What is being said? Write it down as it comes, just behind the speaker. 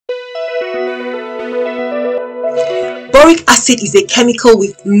acid is a chemical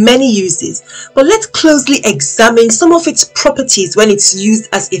with many uses, but let's closely examine some of its properties when it's used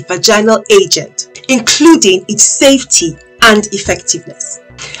as a vaginal agent, including its safety and effectiveness.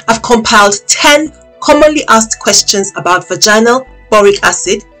 I've compiled 10 commonly asked questions about vaginal boric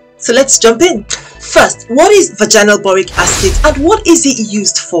acid, so let's jump in. First, what is vaginal boric acid and what is it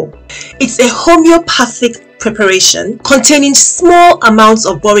used for? It's a homeopathic preparation containing small amounts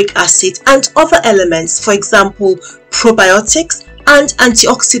of boric acid and other elements, for example, probiotics and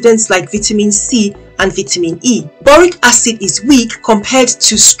antioxidants like vitamin C and vitamin E. Boric acid is weak compared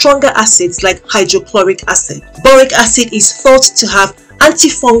to stronger acids like hydrochloric acid. Boric acid is thought to have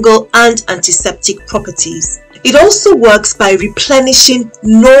antifungal and antiseptic properties. It also works by replenishing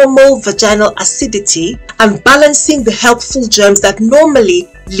normal vaginal acidity and balancing the helpful germs that normally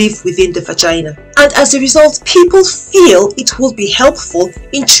live within the vagina. And as a result, people feel it will be helpful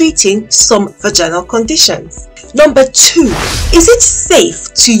in treating some vaginal conditions. Number 2, is it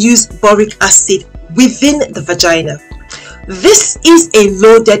safe to use boric acid within the vagina? This is a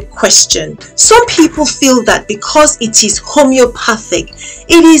loaded question. Some people feel that because it is homeopathic,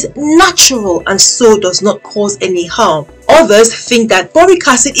 it is natural and so does not cause any harm. Others think that boric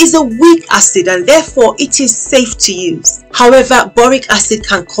acid is a weak acid and therefore it is safe to use. However, boric acid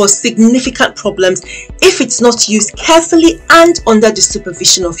can cause significant problems if it's not used carefully and under the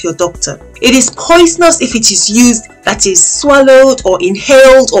supervision of your doctor. It is poisonous if it is used, that is, swallowed or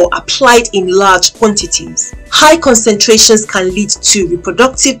inhaled or applied in large quantities. High concentrations can lead to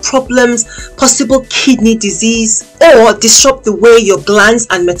reproductive problems, possible kidney disease, or disrupt the way your glands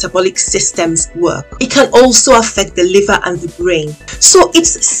and metabolic systems work. It can also affect the liver and the brain. So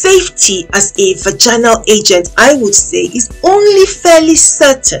its safety as a vaginal agent, I would say, is only fairly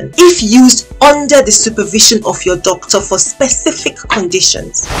certain if used under the supervision of your doctor for specific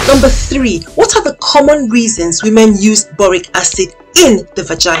conditions. Number 3, what are the common reasons women use boric acid in the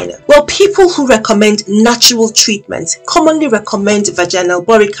vagina? Well, people who recommend natural treatment commonly recommend vaginal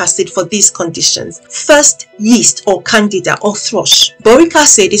boric acid for these conditions. First, yeast or candida or thrush. Boric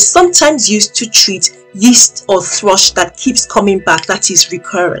acid is sometimes used to treat yeast or thrush that keeps coming back, that is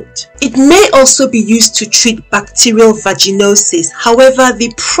recurrent. It may also be used to treat bacterial vaginosis. However,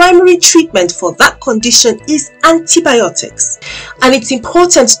 the primary treatment for that condition is antibiotics. And it's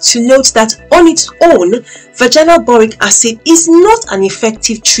important to note that on its own, vaginal boric acid is not an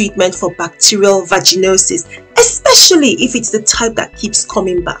effective treatment for bacterial vaginosis, especially if it's the type that keeps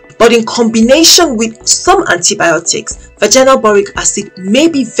coming back. But in combination with some antibiotics, vaginal boric acid may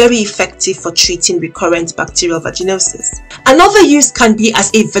be very effective for treating recurrent bacterial vaginosis. Another use can be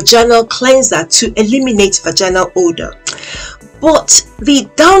as a vaginal cleanser to eliminate vaginal odor. But the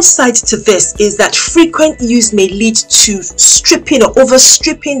downside to this is that frequent use may lead to stripping or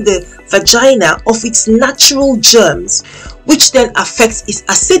overstripping the vagina of its natural germs, which then affects its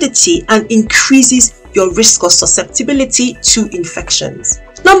acidity and increases your risk or susceptibility to infections.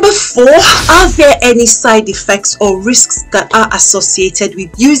 Number 4, are there any side effects or risks that are associated with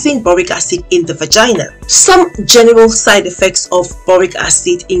using boric acid in the vagina? Some general side effects of boric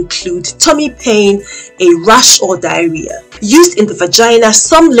acid include tummy pain, a rash or diarrhea. Used in the vagina,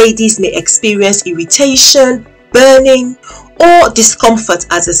 some ladies may experience irritation, burning, or discomfort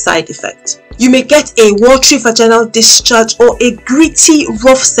as a side effect. You may get a watery vaginal discharge or a gritty,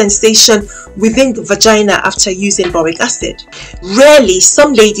 rough sensation within the vagina after using boric acid. Rarely,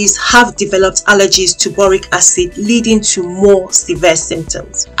 some ladies have developed allergies to boric acid, leading to more severe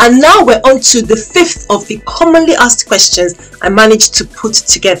symptoms. And now we're on to the 5th of the commonly asked questions I managed to put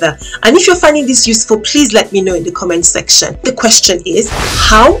together. And if you're finding this useful, please let me know in the comment section. The question is,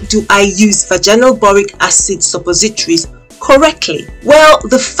 how do I use vaginal boric acid suppositories correctly? Well,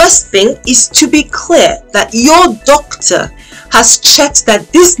 the first thing is to be clear that your doctor has checked that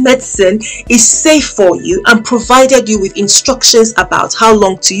this medicine is safe for you and provided you with instructions about how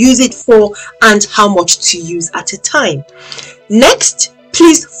long to use it for and how much to use at a time. Next,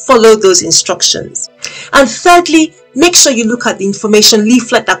 please follow those instructions. And thirdly, make sure you look at the information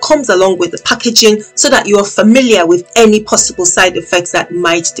leaflet that comes along with the packaging so that you are familiar with any possible side effects that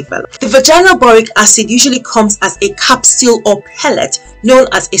might develop. The vaginal boric acid usually comes as a capsule or pellet known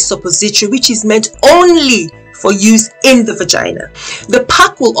as a suppository, which is meant only for use in the vagina. The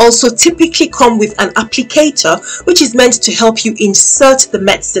pack will also typically come with an applicator, which is meant to help you insert the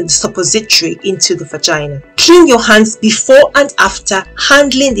medicine suppository into the vagina. Clean your hands before and after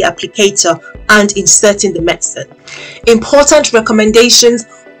handling the applicator and inserting the medicine. Important recommendations: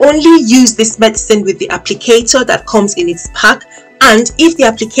 only use this medicine with the applicator that comes in its pack, and if the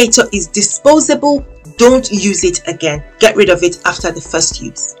applicator is disposable, don't use it again. Get rid of it after the first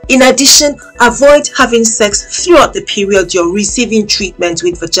use. In addition, avoid having sex throughout the period you're receiving treatment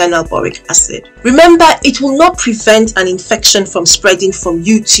with vaginal boric acid. Remember, it will not prevent an infection from spreading from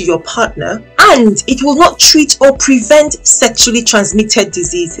you to your partner, and it will not treat or prevent sexually transmitted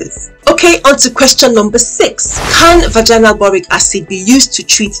diseases. Okay, on to question number 6. Can vaginal boric acid be used to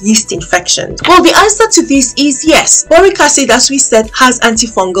treat yeast infections? Well, the answer to this is yes. Boric acid, as we said, has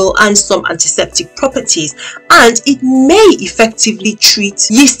antifungal and some antiseptic properties, and it may effectively treat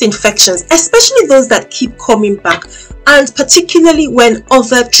yeast infections, especially those that keep coming back, and particularly when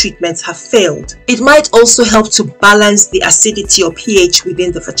other treatments have failed. It might also help to balance the acidity or pH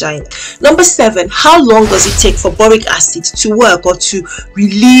within the vagina. Number 7, how long does it take for boric acid to work or to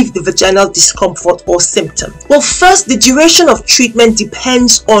relieve the vaginal discomfort or symptom? Well, first, the duration of treatment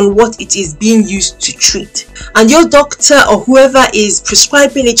depends on what it is being used to treat, and your doctor or whoever is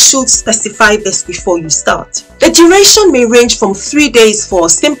prescribing it should specify this before you start. The duration may range from 3 days for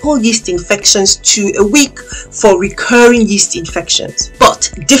simple yeast infections to a week for recurring yeast infections,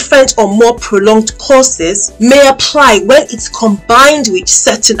 but different or more prolonged courses may apply when it's combined with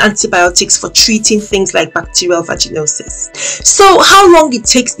certain antibiotics for treating things like bacterial vaginosis. So how long it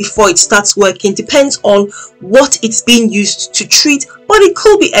takes before it starts working depends on what it's being used to treat, but it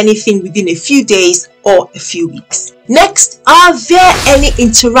could be anything within a few days or a few weeks. Next, are there any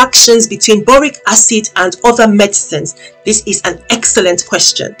interactions between boric acid and other medicines? This is an excellent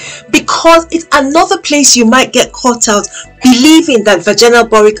question, because it's another place you might get caught out believing that vaginal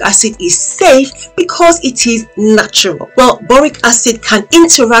boric acid is safe because it is natural. Well, boric acid can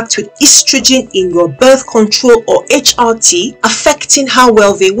interact with estrogen in your birth control or HRT, affecting how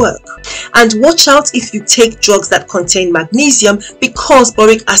well they work. And watch out if you take drugs that contain magnesium, because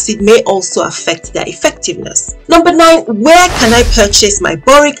boric acid may also affect their effectiveness. Number 9, where can I purchase my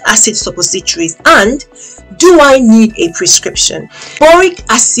boric acid suppositories, and do I need a prescription? Boric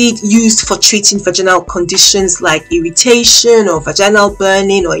acid used for treating vaginal conditions like irritation or vaginal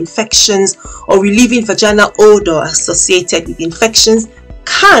burning or infections, or relieving vaginal odor associated with infections,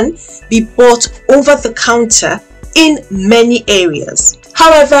 can be bought over the counter in many areas.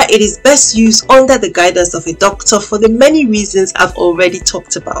 However, it is best used under the guidance of a doctor for the many reasons I've already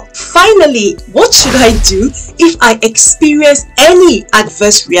talked about. Finally, what should I do if I experience any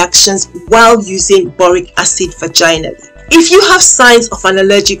adverse reactions while using boric acid vaginally? If you have signs of an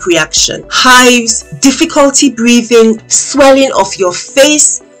allergic reaction, hives, difficulty breathing, swelling of your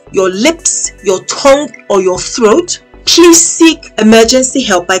face, your lips, your tongue, or your throat, please seek emergency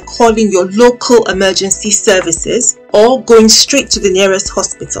help by calling your local emergency services or going straight to the nearest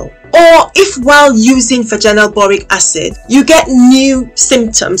hospital. Or if while using vaginal boric acid you get new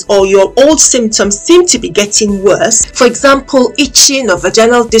symptoms, or your old symptoms seem to be getting worse, for example itching or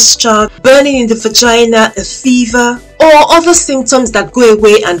vaginal discharge, burning in the vagina, a fever, or other symptoms that go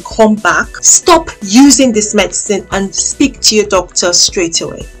away and come back, stop using this medicine and speak to your doctor straight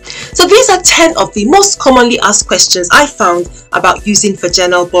away. So these are 10 of the most commonly asked questions I found about using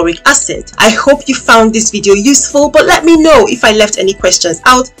vaginal boric acid. I hope you found this video useful, but let me know if I left any questions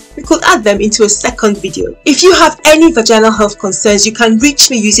out. We could add them into a second video. If you have any vaginal health concerns, you can reach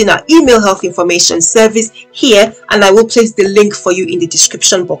me using our email health information service here, and I will place the link for you in the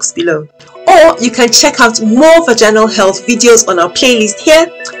description box below. Or you can check out more vaginal health videos on our playlist here,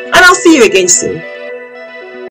 and I'll see you again soon.